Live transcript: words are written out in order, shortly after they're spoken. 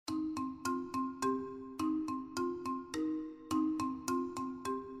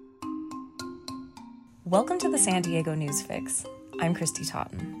Welcome to the San Diego News Fix. I'm Christy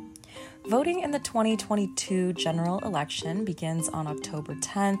Totten. Voting in the 2022 general election begins on October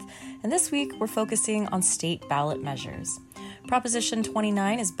 10th, and this week we're focusing on state ballot measures. Proposition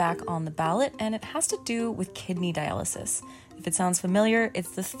 29 is back on the ballot, and it has to do with kidney dialysis. If it sounds familiar,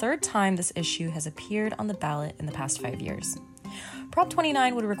 it's the third time this issue has appeared on the ballot in the past 5 years. Prop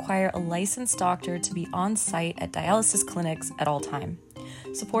 29 would require a licensed doctor to be on site at dialysis clinics at all time.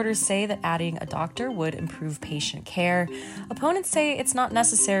 Supporters say that adding a doctor would improve patient care. Opponents say it's not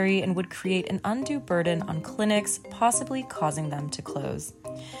necessary and would create an undue burden on clinics, possibly causing them to close.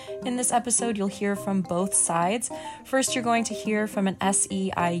 In this episode, you'll hear from both sides. First, you're going to hear from an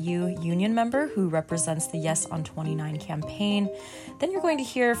SEIU union member who represents the Yes on 29 campaign. Then you're going to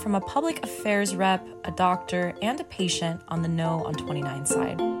hear from a public affairs rep, a doctor, and a patient on the No on 29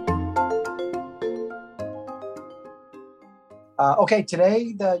 side. Okay,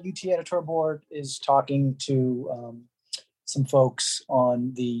 today the UT editorial board is talking to some folks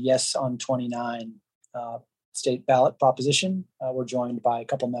on the Yes on 29 state ballot proposition. We're joined by a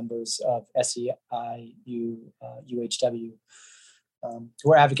couple members of SEIU UHW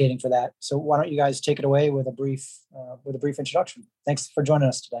who are advocating for that. So why don't you guys take it away with a brief introduction? Thanks for joining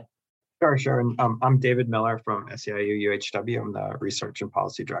us today. Sure. And I'm David Miller from SEIU UHW. I'm the research and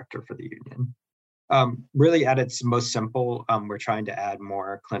policy director for the union. Really at its most simple, we're trying to add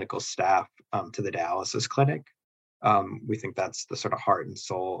more clinical staff to the dialysis clinic. We think that's the sort of heart and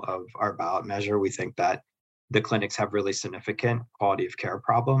soul of our ballot measure. We think that the clinics have really significant quality of care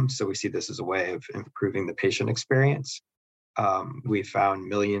problems. So we see this as a way of improving the patient experience. We found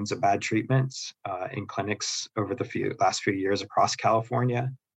millions of bad treatments in clinics over the last few years across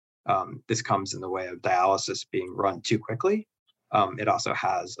California. This comes in the way of dialysis being run too quickly. It also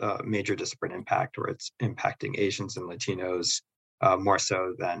has a major disparate impact where it's impacting Asians and Latinos more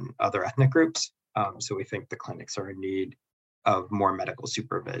so than other ethnic groups. So we think the clinics are in need of more medical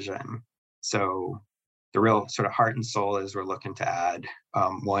supervision. So the real sort of heart and soul is we're looking to add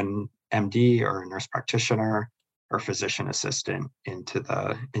one MD or a nurse practitioner or physician assistant into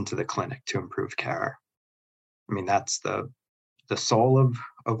the clinic to improve care. I mean, that's the soul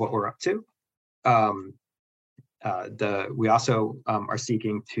of what we're up to. We also are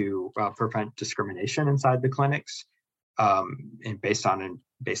seeking to prevent discrimination inside the clinics, and based on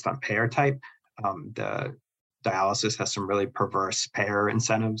payer type. The dialysis has some really perverse payer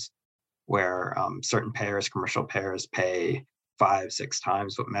incentives, where certain payers, commercial payers, pay 5-6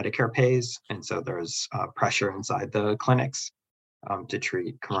 times what Medicare pays, and so there's pressure inside the clinics to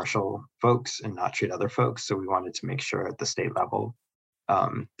treat commercial folks and not treat other folks. So we wanted to make sure at the state level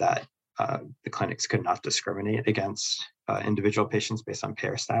that the clinics could not discriminate against individual patients based on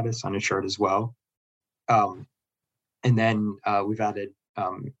payer status, uninsured as well. And then we've added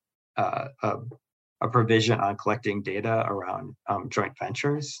a provision on collecting data around joint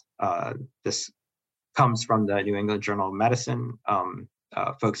ventures. This comes from the New England Journal of Medicine.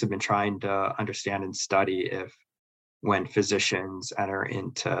 Folks have been trying to understand and study if when physicians enter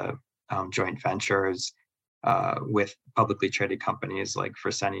into joint ventures with publicly traded companies like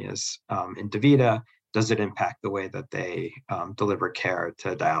Fresenius and DaVita, does it impact the way that they deliver care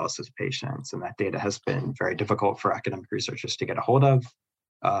to dialysis patients? And that data has been very difficult for academic researchers to get a hold of.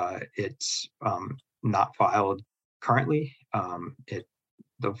 It's not filed currently.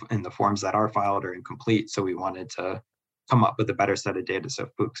 In the forms that are filed are incomplete. So we wanted to come up with a better set of data so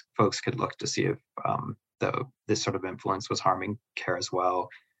folks could look to see if this sort of influence was harming care as well.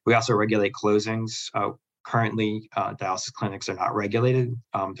 We also regulate closings. Currently, dialysis clinics are not regulated.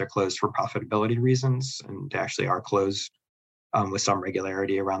 They're closed for profitability reasons, and they actually are closed with some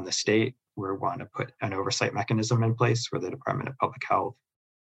regularity around the state. We want to put an oversight mechanism in place where the Department of Public Health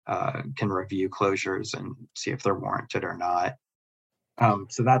can review closures and see if they're warranted or not.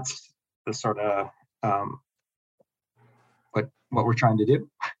 So that's the sort of what we're trying to do.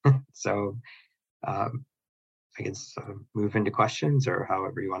 So I guess move into questions or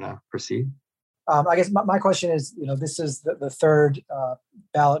however you want to proceed. I guess my question is, this is the third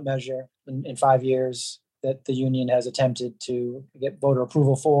ballot measure in 5 years that the union has attempted to get voter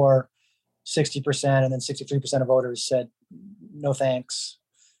approval for. 60% and then 63% of voters said no thanks.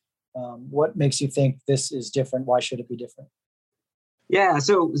 What makes you think this is different? Why should it be different? Yeah,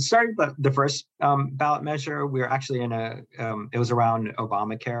 so starting the first ballot measure, we were actually it was around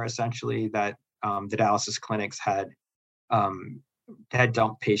Obamacare, essentially, that the dialysis clinics had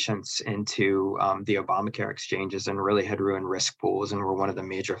dumped patients into the Obamacare exchanges and really had ruined risk pools and were one of the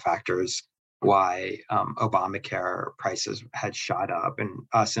major factors why Obamacare prices had shot up. And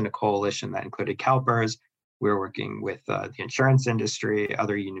us in a coalition that included CalPERS, we were working with the insurance industry,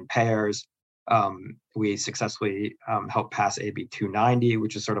 other union payers, We successfully helped pass AB 290,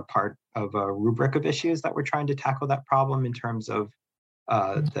 which is sort of part of a rubric of issues that we're trying to tackle that problem in terms of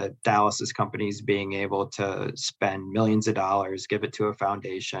the dialysis companies being able to spend millions of dollars, give it to a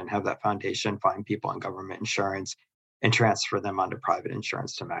foundation, have that foundation find people on government insurance and transfer them onto private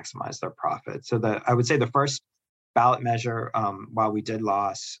insurance to maximize their profit. So I would say the first ballot measure, while we did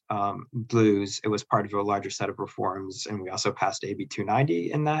lose, it was part of a larger set of reforms, and we also passed AB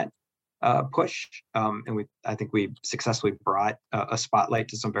 290 in that push. And I think we successfully brought a spotlight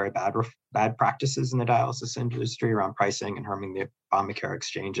to some very bad practices in the dialysis industry around pricing and harming the Obamacare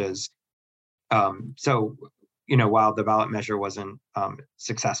exchanges. So, while the ballot measure wasn't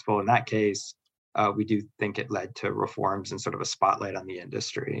successful in that case, we do think it led to reforms and sort of a spotlight on the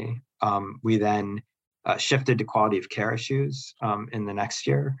industry. We then shifted to quality of care issues in the next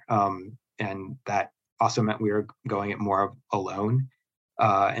year. And that also meant we were going it more alone.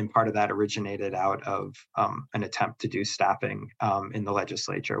 And part of that originated out of an attempt to do staffing in the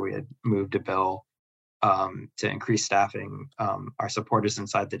legislature. We had moved a bill to increase staffing. Our supporters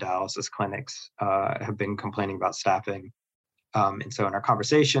inside the dialysis clinics have been complaining about staffing. And so in our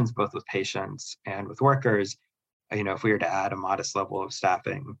conversations, both with patients and with workers, if we were to add a modest level of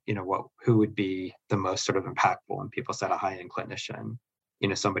staffing, who would be the most sort of impactful? And people said a high-end clinician,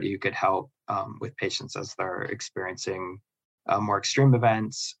 somebody who could help with patients as they're experiencing more extreme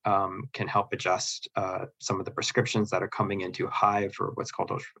events, can help adjust some of the prescriptions that are coming in too high for what's called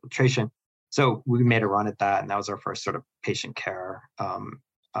ultrafiltration. So we made a run at that, and that was our first sort of patient care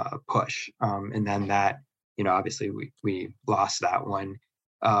push. And then that, obviously we lost that one.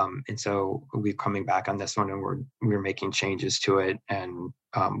 And so we're coming back on this one, and we're making changes to it. And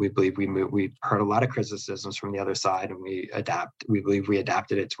we believe we heard a lot of criticisms from the other side, and we believe we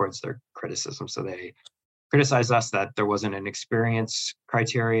adapted it towards their criticism. So they criticized us that there wasn't an experience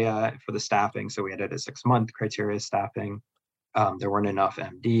criteria for the staffing. So we added a 6-month criteria staffing. There weren't enough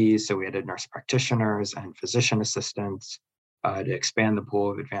MDs. So we added nurse practitioners and physician assistants to expand the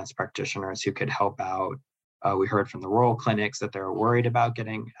pool of advanced practitioners who could help out. We heard from the rural clinics that they were worried about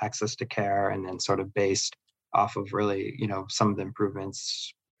getting access to care, and then sort of based off of really, some of the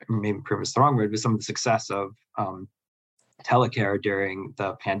improvements, maybe improvements the wrong word, but some of the success of telecare during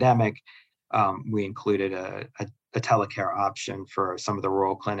the pandemic. We included a telecare option for some of the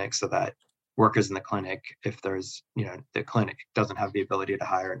rural clinics so that workers in the clinic, if there's, the clinic doesn't have the ability to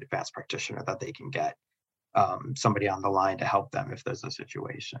hire an advanced practitioner, that they can get somebody on the line to help them if there's a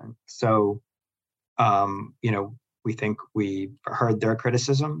situation. So, we think we heard their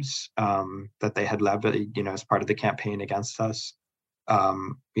criticisms that they had levied, as part of the campaign against us.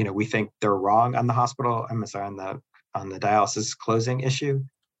 We think they're wrong on the on the dialysis closing issue.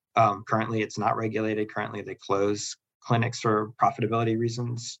 Currently, it's not regulated. Currently, they close clinics for profitability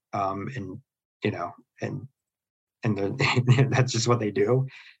reasons, and that's just what they do.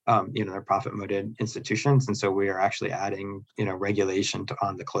 They're profit-motive institutions, and so we are actually adding, regulation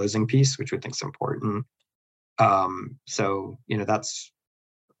on the closing piece, which we think is important. So, that's,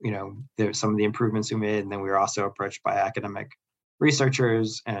 there's some of the improvements we made, and then we were also approached by academic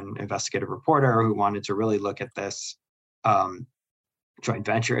researchers and investigative reporter who wanted to really look at this joint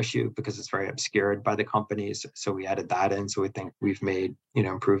venture issue because it's very obscured by the companies. So we added that in. So we think we've made,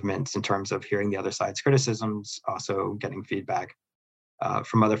 improvements in terms of hearing the other side's criticisms, also getting feedback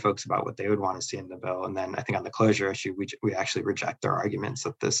from other folks about what they would want to see in the bill. And then I think on the closure issue, we actually reject their arguments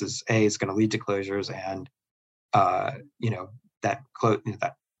that this is going to lead to closures, and that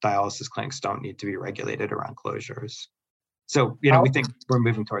dialysis clinics don't need to be regulated around closures. So we think we're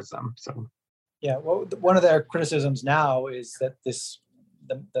moving towards them. So yeah, well, one of their criticisms now is that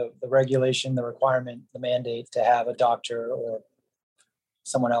the regulation, the requirement, the mandate to have a doctor or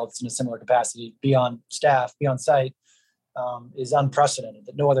someone else in a similar capacity be on site, is unprecedented,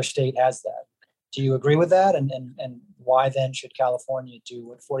 that no other state has that. Do you agree with that? And why then should California do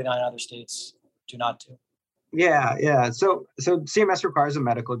what 49 other states do not do? Yeah. So CMS requires a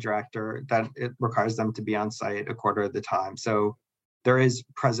medical director, that it requires them to be on site a quarter of the time. So there is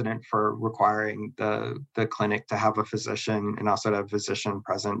precedent for requiring the clinic to have a physician and also to have a physician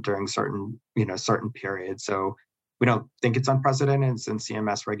present during certain periods. So we don't think it's unprecedented. It's in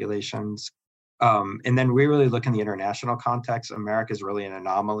CMS regulations. And then we really look in the international context. America is really an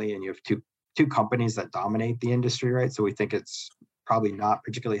anomaly, and you have two companies that dominate the industry, right? So we think it's probably not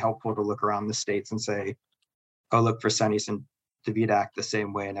particularly helpful to look around the states and say, oh, look, Fresenius and DaVita act the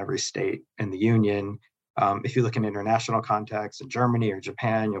same way in every state in the union. If you look in international context in Germany or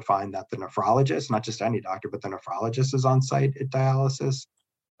Japan, you'll find that the nephrologist, not just any doctor, but the nephrologist is on site at dialysis.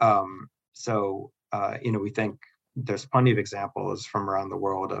 So we think there's plenty of examples from around the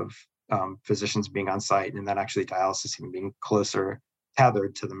world of physicians being on site, and then actually dialysis even being closer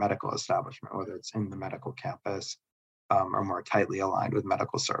tethered to the medical establishment, whether it's in the medical campus or more tightly aligned with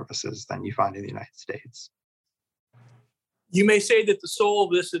medical services than you find in the United States. You may say that the soul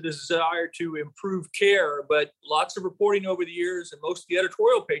of this is a desire to improve care, but lots of reporting over the years and most of the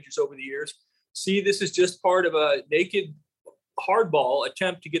editorial pages over the years see this as just part of a naked hardball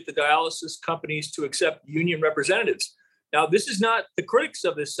attempt to get the dialysis companies to accept union representatives. Now, this is not the critics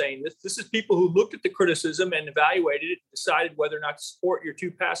of this saying this. This is people who looked at the criticism and evaluated it and decided whether or not to support your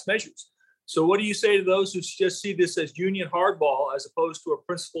two past measures. So what do you say to those who just see this as union hardball as opposed to a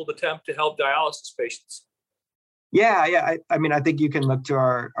principled attempt to help dialysis patients? Yeah. I mean, I think you can look to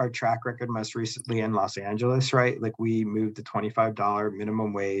our track record most recently in Los Angeles, right? Like we moved the $25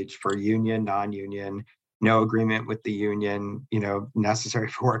 minimum wage for union, non-union, no agreement with the union, necessary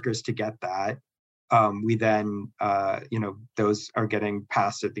for workers to get that. We then, those are getting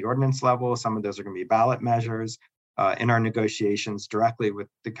passed at the ordinance level. Some of those are going to be ballot measures. In our negotiations directly with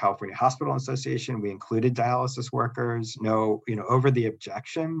the California Hospital Association, we included dialysis workers, over the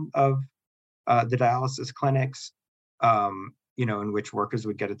objection of the dialysis clinics, in which workers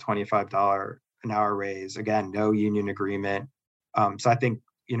would get a $25 an hour raise. Again, no union agreement. So I think,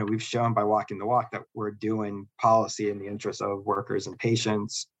 we've shown by walking the walk that we're doing policy in the interest of workers and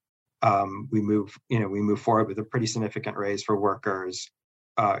patients. We move forward with a pretty significant raise for workers,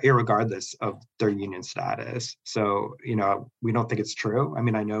 irregardless of their union status. So, we don't think it's true. I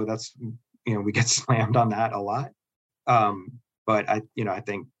mean, I know that's, we get slammed on that a lot. But I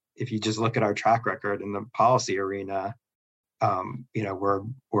think if you just look at our track record in the policy arena,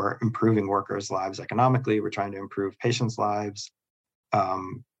 we're improving workers' lives economically. We're trying to improve patients' lives.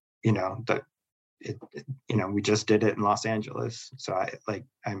 We just did it in Los Angeles. So I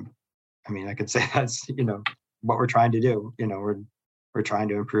could say that's, what we're trying to do. We're trying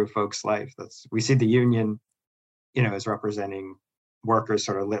to improve folks' life. We see the union, as representing workers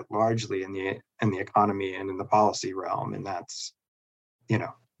sort of lit largely in the economy and in the policy realm. And that's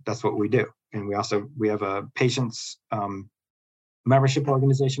what we do. And we have a patients membership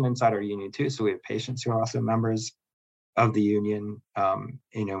organization inside our union too. So we have patients who are also members of the union.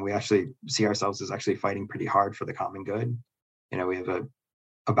 We actually see ourselves as actually fighting pretty hard for the common good. We have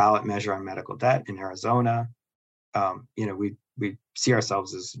a ballot measure on medical debt in Arizona. We see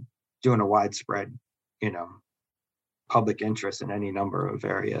ourselves as doing a widespread, public interest in any number of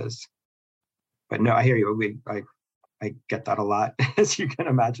areas. But no, I hear you. I get that a lot, as you can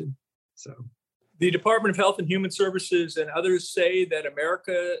imagine. So, the Department of Health and Human Services and others say that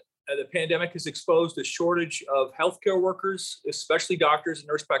the pandemic has exposed a shortage of healthcare workers, especially doctors and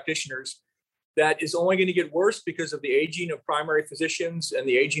nurse practitioners, that is only going to get worse because of the aging of primary physicians and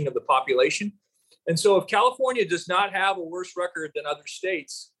the aging of the population. And so if California does not have a worse record than other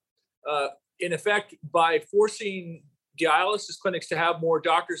states, in effect, by forcing dialysis clinics to have more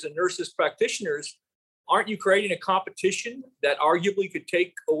doctors and nurses practitioners, aren't you creating a competition that arguably could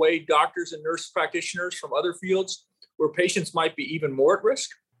take away doctors and nurse practitioners from other fields where patients might be even more at risk?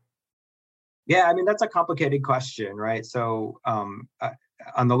 Yeah, I mean, that's a complicated question, right? So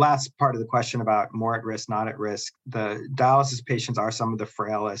on the last part of the question about more at risk, not at risk, the dialysis patients are some of the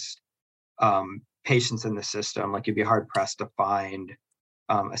frailest patients in the system. Like you'd be hard pressed to find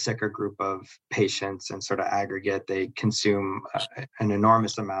a sicker group of patients, and sort of aggregate, they consume an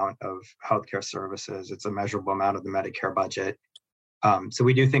enormous amount of healthcare services. It's a measurable amount of the Medicare budget. So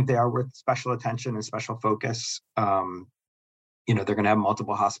we do think they are worth special attention and special focus. They're going to have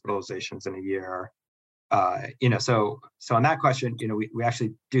multiple hospitalizations in a year. So on that question, we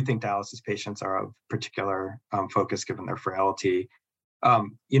actually do think dialysis patients are of particular focus given their frailty.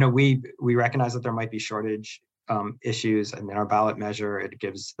 We recognize that there might be shortage issues, and in our ballot measure, it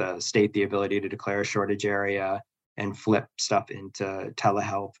gives the state the ability to declare a shortage area and flip stuff into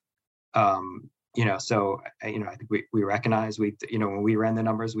telehealth. So I think we recognize when we ran the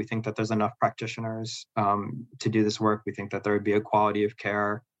numbers, we think that there's enough practitioners to do this work. We think that there would be a quality of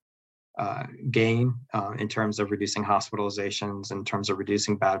care gain in terms of reducing hospitalizations, in terms of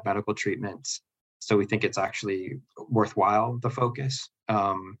reducing bad medical treatments. So we think it's actually worthwhile, the focus.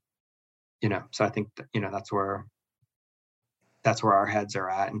 So I think that's where our heads are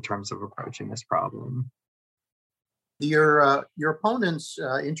at in terms of approaching this problem. Your opponents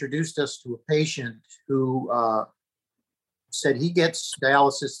introduced us to a patient who said he gets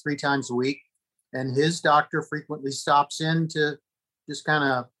dialysis 3 times a week, and his doctor frequently stops in to just kind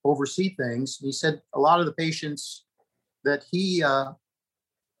of oversee things. He said a lot of the patients that he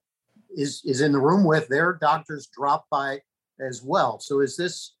is in the room with, their doctors drop by as well. So is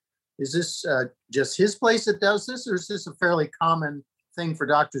this just his place that does this, or is this a fairly common thing for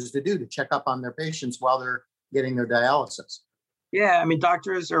doctors to do, to check up on their patients while they're getting their dialysis. Yeah, I mean,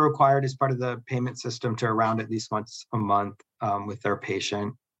 doctors are required as part of the payment system to around at least once a month with their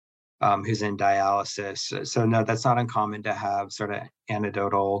patient who's in dialysis. So no, that's not uncommon to have sort of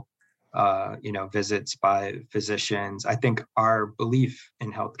anecdotal, visits by physicians. I think our belief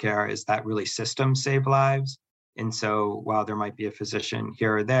in healthcare is that really systems save lives. And so while there might be a physician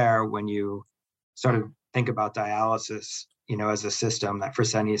here or there, when you sort of think about dialysis, as a system, that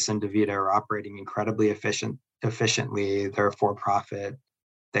Fresenius and DaVita are operating incredibly efficiently. They're for profit.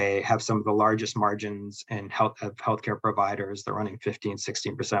 They have some of the largest margins in healthcare providers. They're running 15,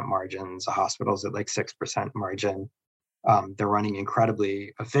 16% margins. The hospitals at like 6% margin. They're running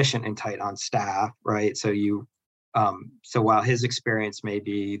incredibly efficient and tight on staff, right? So so while his experience may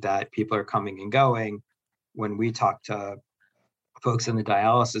be that people are coming and going, when we talk to folks in the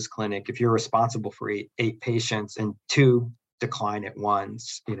dialysis clinic, if you're responsible for eight patients and 2 decline at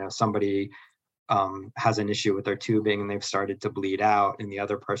once, somebody has an issue with their tubing and they've started to bleed out, and the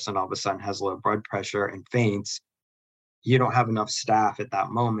other person all of a sudden has low blood pressure and faints, you don't have enough staff at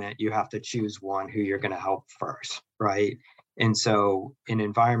that moment. You have to choose one who you're going to help first, right? And so in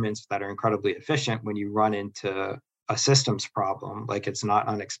environments that are incredibly efficient, when you run into a systems problem, like it's not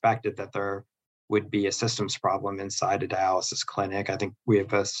unexpected that there would be a systems problem inside a dialysis clinic. I think we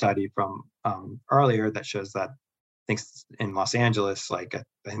have a study from earlier that shows that I think in Los Angeles, like I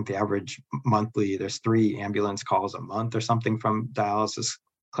think the average monthly, there's 3 ambulance calls a month or something from dialysis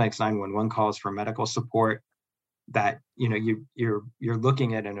clinics, 911 calls for medical support. That you're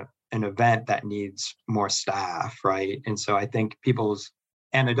looking at an event that needs more staff, right? And so I think people's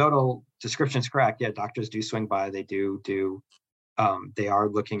anecdotal description is correct. Yeah, doctors do swing by. They do. They are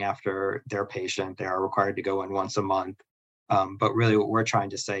looking after their patient. They are required to go in once a month. But really what we're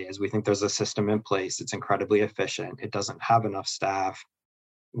trying to say is we think there's a system in place. It's incredibly efficient. It doesn't have enough staff.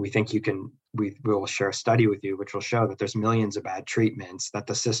 We think we will share a study with you, which will show that there's millions of bad treatments, that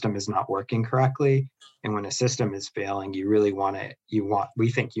the system is not working correctly. And when a system is failing, we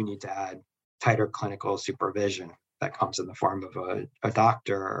think you need to add tighter clinical supervision that comes in the form of a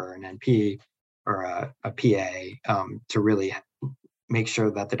doctor or an NP or a PA to really make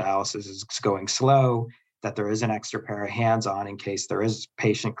sure that the dialysis is going slow, that there is an extra pair of hands on in case there is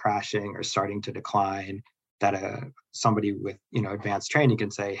patient crashing or starting to decline, that somebody with advanced training can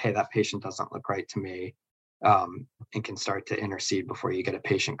say, hey, that patient doesn't look right to me, and can start to intercede before you get a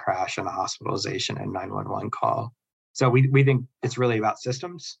patient crash and a hospitalization and 911 call. So we think it's really about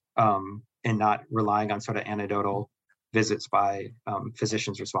systems and not relying on sort of anecdotal visits by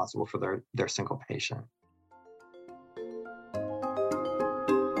physicians responsible for their single patient.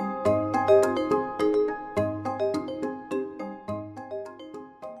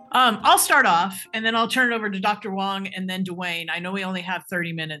 I'll start off and then I'll turn it over to Dr. Wong and then Dwayne. I know we only have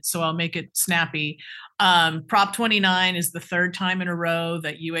 30 minutes, so I'll make it snappy. Prop 29 is the 3rd time in a row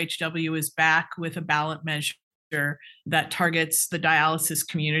that UHW is back with a ballot measure that targets the dialysis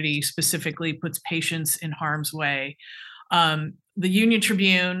community, specifically puts patients in harm's way. The Union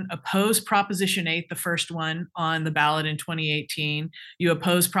Tribune opposed Proposition 8, the first one on the ballot in 2018. You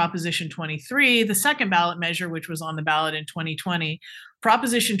opposed Proposition 23, the second ballot measure, which was on the ballot in 2020.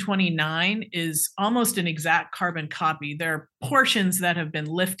 Proposition 29 is almost an exact carbon copy. There are portions that have been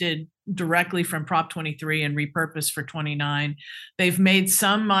lifted directly from Prop 23 and repurposed for 29. They've made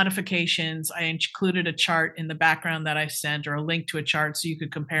some modifications. I included a chart in the background that I sent, or a link to a chart, so you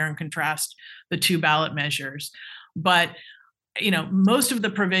could compare and contrast the 2 ballot measures. But most of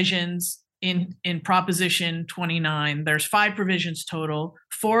the provisions in Proposition 29, there's 5 provisions total.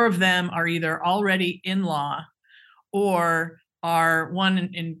 4 of them are either already in law, or one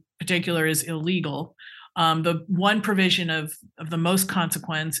in particular is illegal. The one provision of the most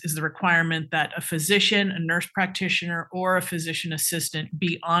consequence is the requirement that a physician, a nurse practitioner, or a physician assistant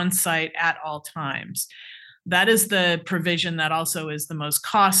be on site at all times. That is the provision that also is the most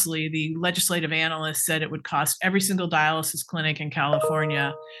costly. The legislative analyst said it would cost every single dialysis clinic in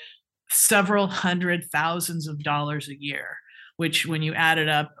California several $100,000s a year, which when you add it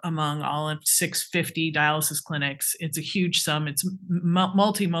up among all of 650 dialysis clinics, it's a huge sum. It's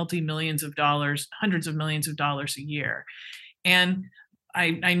multi-millions of dollars, hundreds of millions of dollars a year. And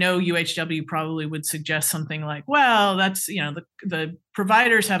I know UHW probably would suggest something like, well, that's, the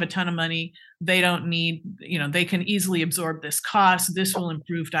providers have a ton of money. They don't need, they can easily absorb this cost. This will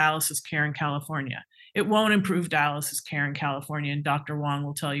improve dialysis care in California. It won't improve dialysis care in California, and Dr. Wong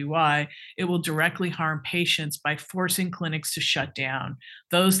will tell you why. It will directly harm patients by forcing clinics to shut down.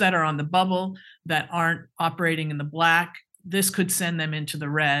 Those that are on the bubble, that aren't operating in the black, this could send them into the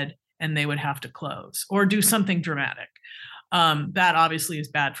red, and they would have to close or do something dramatic. that obviously is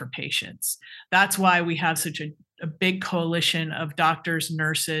bad for patients. That's why we have such a big coalition of doctors,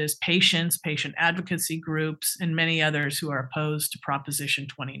 nurses, patients, patient advocacy groups, and many others who are opposed to Proposition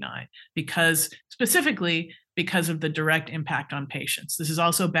 29, specifically because of the direct impact on patients. This is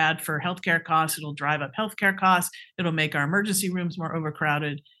also bad for healthcare costs. It'll drive up healthcare costs. It'll make our emergency rooms more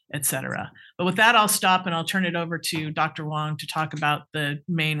overcrowded, et cetera. But with that, I'll stop and I'll turn it over to Dr. Wong to talk about the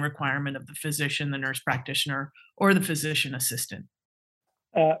main requirement of the physician, the nurse practitioner, or the physician assistant.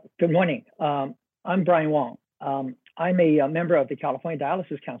 Good morning. I'm Brian Wong. I'm a member of the California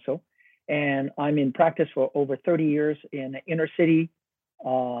Dialysis Council, and I'm in practice for over 30 years in the inner city,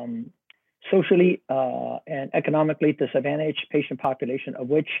 socially and economically disadvantaged patient population, of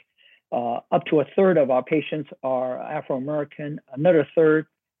which up to a third of our patients are Afro-American, another third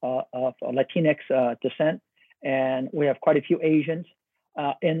of Latinx descent, and we have quite a few Asians.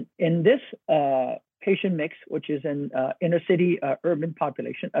 In this patient mix, which is in inner city urban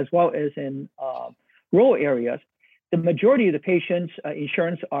population, as well as in rural areas, the majority of the patients'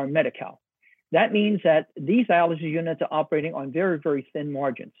 insurance are Medi-Cal. That means that these dialysis units are operating on very, very thin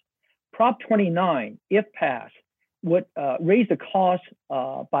margins. Prop 29, if passed, would raise the cost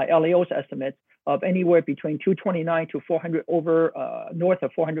by LAO's estimates of anywhere between 229 to 400 north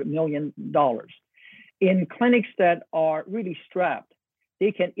of $400 million. In clinics that are really strapped,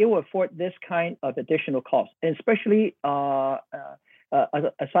 they can ill afford this kind of additional cost, and especially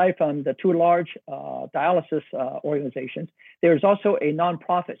aside from the two large dialysis organizations, there's also a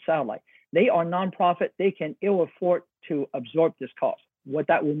nonprofit satellite. They are nonprofit, they can ill afford to absorb this cost. What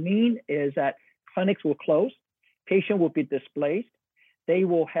that will mean is that clinics will close, patients will be displaced, they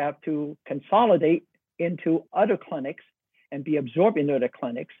will have to consolidate into other clinics and be absorbed into the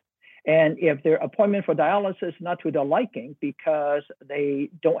clinics. And if their appointment for dialysis is not to their liking because they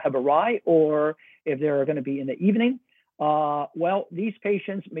don't have a ride, or if they're going to be in the evening, well, these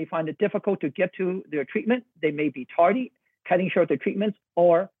patients may find it difficult to get to their treatment. They may be tardy, cutting short the treatments,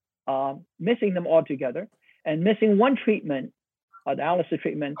 or missing them altogether. And missing one treatment, a dialysis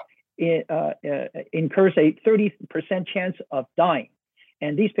treatment, incurs a 30% chance of dying.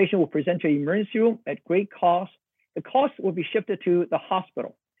 And these patients will present to the emergency room at great cost. The cost will be shifted to the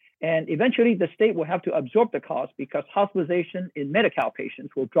hospital. And eventually the state will have to absorb the cost because hospitalization in Medi-Cal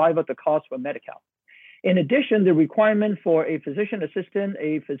patients will drive up the cost for Medi-Cal. In addition, the requirement for a physician assistant,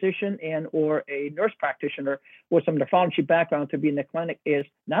 a physician, and or a nurse practitioner with some nephrology background to be in the clinic is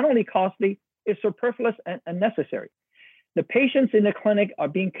not only costly, it's superfluous and unnecessary. The patients in the clinic are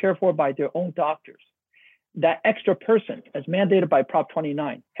being cared for by their own doctors. That extra person, as mandated by Prop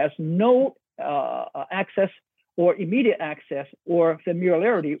 29, has no access or immediate access or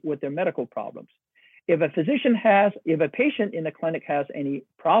familiarity with their medical problems. If a patient in the clinic has any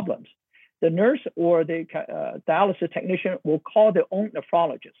problems, the nurse or the dialysis technician will call their own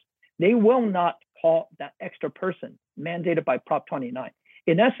nephrologist. They will not call that extra person mandated by Prop 29.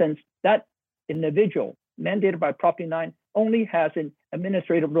 In essence, that individual mandated by Prop 29 only has an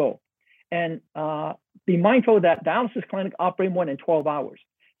administrative role. And be mindful that dialysis clinics operate more than 12 hours.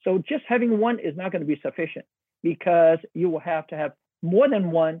 So just having one is not going to be sufficient, because you will have to have more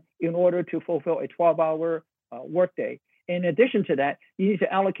than one in order to fulfill a 12-hour workday. In addition to that, you need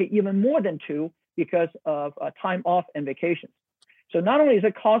to allocate even more than two because of time off and vacations. So not only is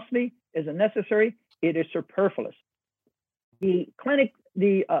it costly, is it necessary, it is superfluous. The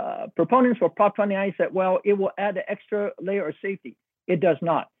proponents for Prop 29 said, well, it will add an extra layer of safety. It does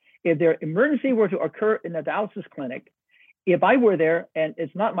not. If their emergency were to occur in a dialysis clinic, if I were there and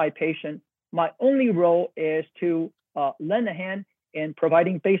it's not my patient, my only role is to lend a hand in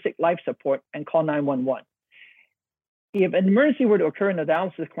providing basic life support and call 911. If an emergency were to occur in a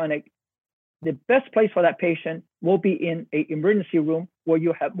dialysis clinic, the best place for that patient will be in an emergency room where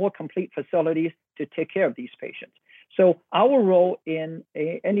you have more complete facilities to take care of these patients. So our role in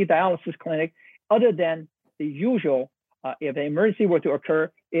any dialysis clinic, other than the usual, if an emergency were to occur,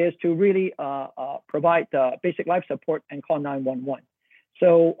 is to really provide basic life support and call 911.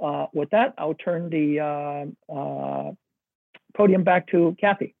 So with that, I'll turn the podium back to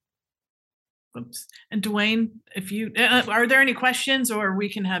Kathy. Oops. And Dwayne, if you are there any questions, or we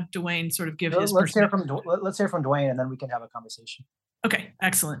can have Dwayne sort of give his perspective? Let's hear from Dwayne, and then we can have a conversation. Okay,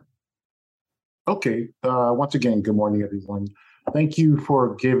 excellent. Okay. Once again, good morning, everyone. Thank you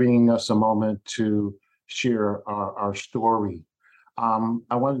for giving us a moment to share our story.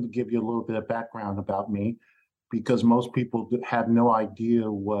 I wanted to give you a little bit of background about me, because most people have no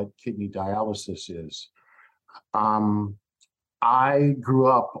idea what kidney dialysis is. I grew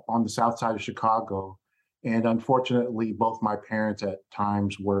up on the south side of Chicago, and unfortunately, both my parents at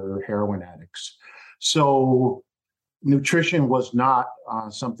times were heroin addicts. So nutrition was not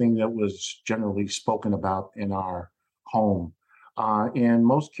something that was generally spoken about in our home. In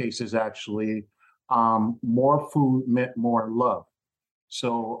most cases, actually, more food meant more love.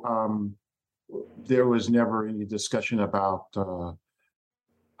 So there was never any discussion about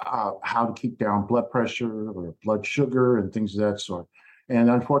how to keep down blood pressure or blood sugar and things of that sort. And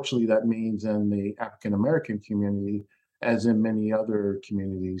unfortunately, that means in the African American community, as in many other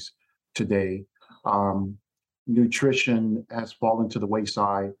communities today, nutrition has fallen to the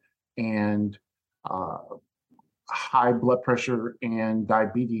wayside, and high blood pressure and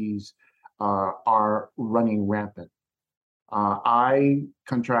diabetes are running rampant. I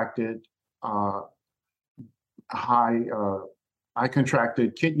contracted I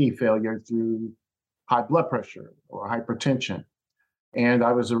contracted kidney failure through high blood pressure or hypertension. And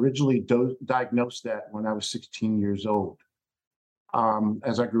I was originally diagnosed that when I was 16 years old.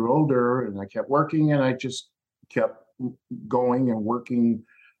 As I grew older and I kept working, and I just kept going and working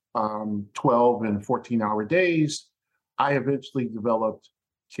 12 and 14-hour days, I eventually developed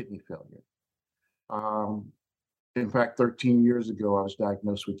kidney failure. In fact, 13 years ago, I was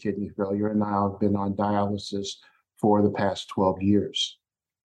diagnosed with kidney failure, and now I've been on dialysis for the past 12 years.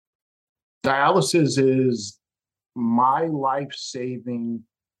 Dialysis is my life-saving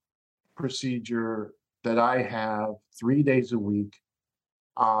procedure that I have 3 days a week,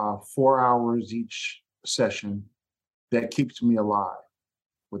 4 hours each session, that keeps me alive.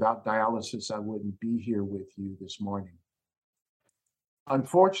 Without dialysis, I wouldn't be here with you this morning.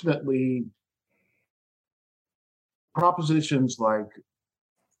 Unfortunately, propositions like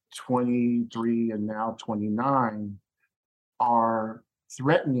 23 and now 29 are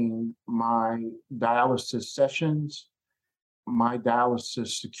threatening my dialysis sessions, my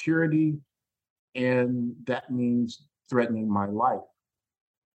dialysis security, and that means threatening my life.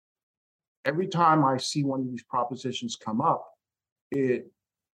 Every time I see one of these propositions come up, it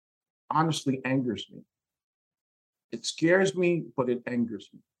honestly angers me. It scares me, but it angers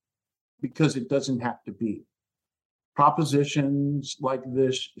me because it doesn't have to be. Propositions like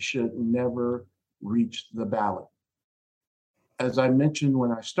this should never reach the ballot. As I mentioned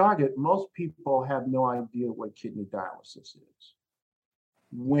when I started, most people have no idea what kidney dialysis is.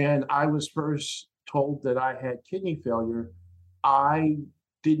 When I was first told that I had kidney failure, I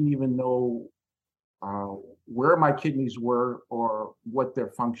didn't even know where my kidneys were or what their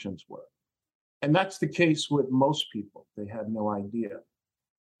functions were. And that's the case with most people. They have no idea.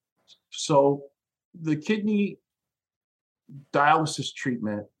 So the kidney dialysis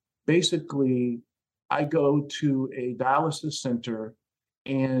treatment, basically, I go to a dialysis center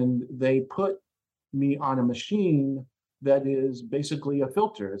and they put me on a machine that is basically a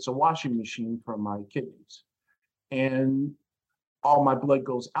filter. It's a washing machine for my kidneys. And all my blood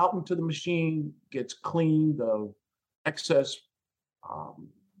goes out into the machine, gets cleaned of excess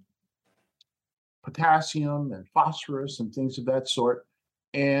potassium and phosphorus and things of that sort,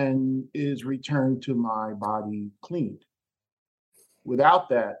 and is returned to my body cleaned. Without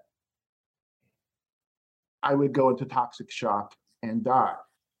that, I would go into toxic shock and die.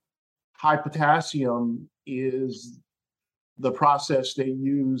 High potassium is the process they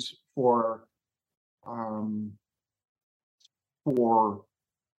use for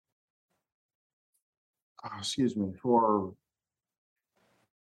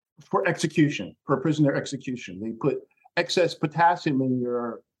execution, for prisoner execution. They put excess potassium in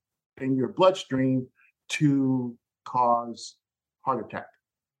your bloodstream to cause heart attack.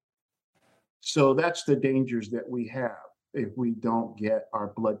 So that's the dangers that we have if we don't get our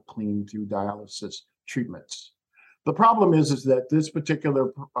blood cleaned through dialysis treatments. The problem is that this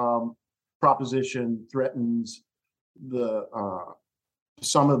particular proposition threatens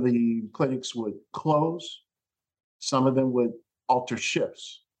some of the clinics would close, some of them would alter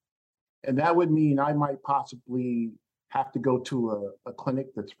shifts. And that would mean I might possibly have to go to a clinic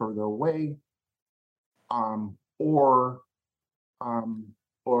that's further away, or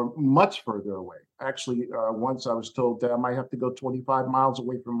much further away. Actually, once I was told that I might have to go 25 miles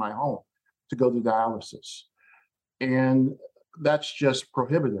away from my home to go to dialysis. And that's just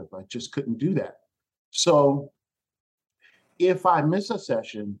prohibitive. I just couldn't do that. So if I miss a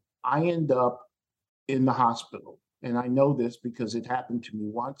session, I end up in the hospital. And I know this because it happened to me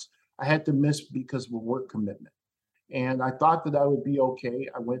once. I had to miss because of a work commitment. And I thought that I would be okay.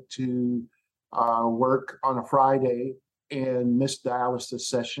 I went to work on a Friday and missed dialysis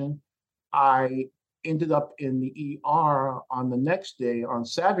session. I ended up in the ER on the next day, on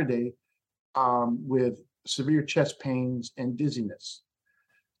Saturday, with severe chest pains and dizziness.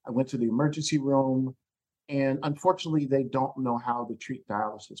 I went to the emergency room, and unfortunately, they don't know how to treat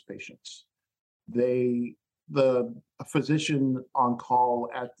dialysis patients. They the physician on call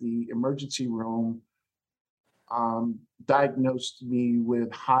at the emergency room diagnosed me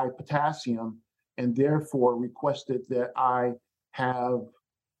with high potassium and therefore requested that I have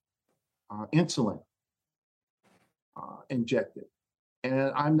insulin injected.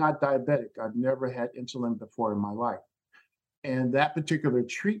 And I'm not diabetic. I've never had insulin before in my life. And that particular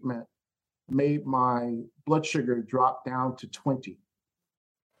treatment made my blood sugar drop down to 20.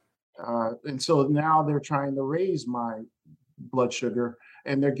 And so now they're trying to raise my blood sugar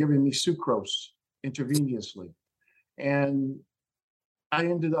and they're giving me sucrose intravenously. And I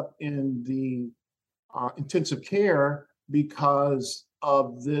ended up in the intensive care because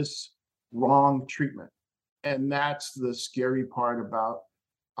of this wrong treatment. And that's the scary part about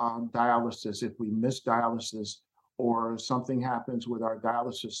dialysis. If we miss dialysis or something happens with our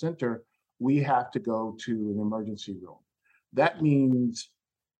dialysis center, we have to go to an emergency room. That means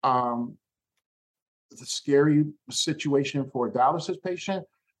the scary situation for a dialysis patient.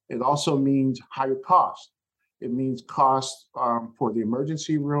 It also means higher cost. It means cost for the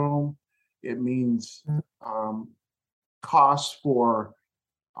emergency room. It means costs for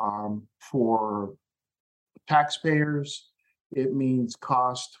taxpayers. It means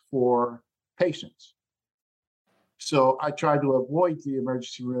cost for patients. So I try to avoid the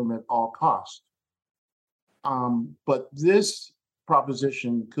emergency room at all costs. But this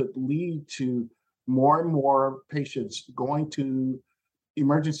proposition could lead to more and more patients going to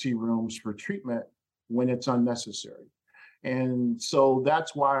emergency rooms for treatment when it's unnecessary. And so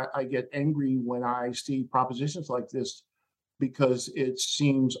that's why I get angry when I see propositions like this, because it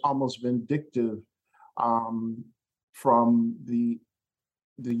seems almost vindictive from the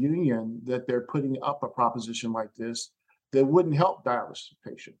union that they're putting up a proposition like this that wouldn't help dialysis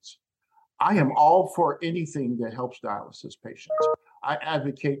patients. I am all for anything that helps dialysis patients. I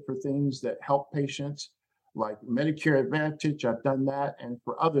advocate for things that help patients, like Medicare Advantage. I've done that, and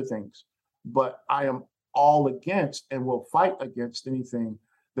for other things. But I am all against and will fight against anything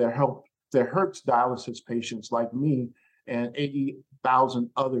that hurts dialysis patients like me and 80,000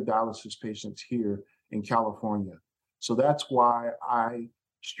 other dialysis patients here in California. So that's why I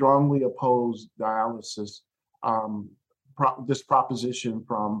strongly oppose dialysis, this proposition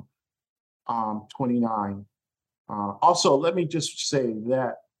from 29. Also, let me just say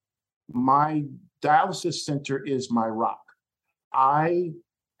that my dialysis center is my rock. I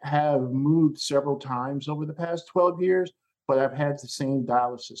have moved several times over the past 12 years, but I've had the same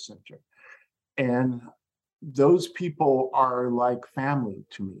dialysis center. And those people are like family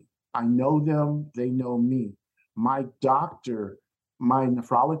to me. I know them, they know me. My doctor, my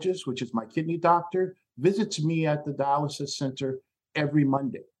nephrologist, which is my kidney doctor, visits me at the dialysis center every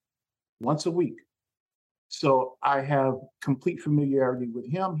Monday, once a week. So I have complete familiarity with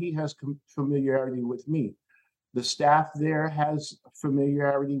him. He has familiarity with me. The staff there has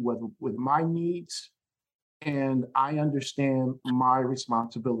familiarity with my needs, and I understand my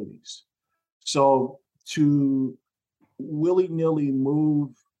responsibilities. So to willy-nilly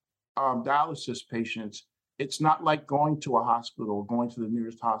move dialysis patients, it's not like going to a hospital, going to the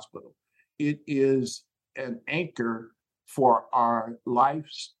nearest hospital. It is an anchor for our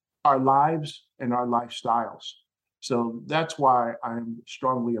lives and our lifestyles. So that's why I'm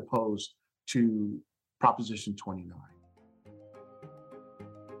strongly opposed to Proposition 29.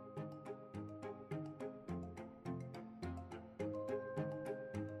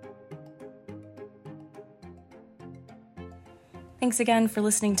 Thanks again for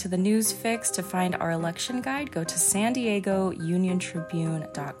listening to the News Fix. To find our election guide, go to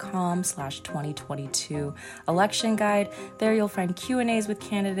SanDiegoUnionTribune.com/2022 election guide. There you'll find Q&As with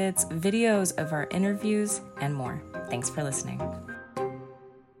candidates, videos of our interviews, and more. Thanks for listening.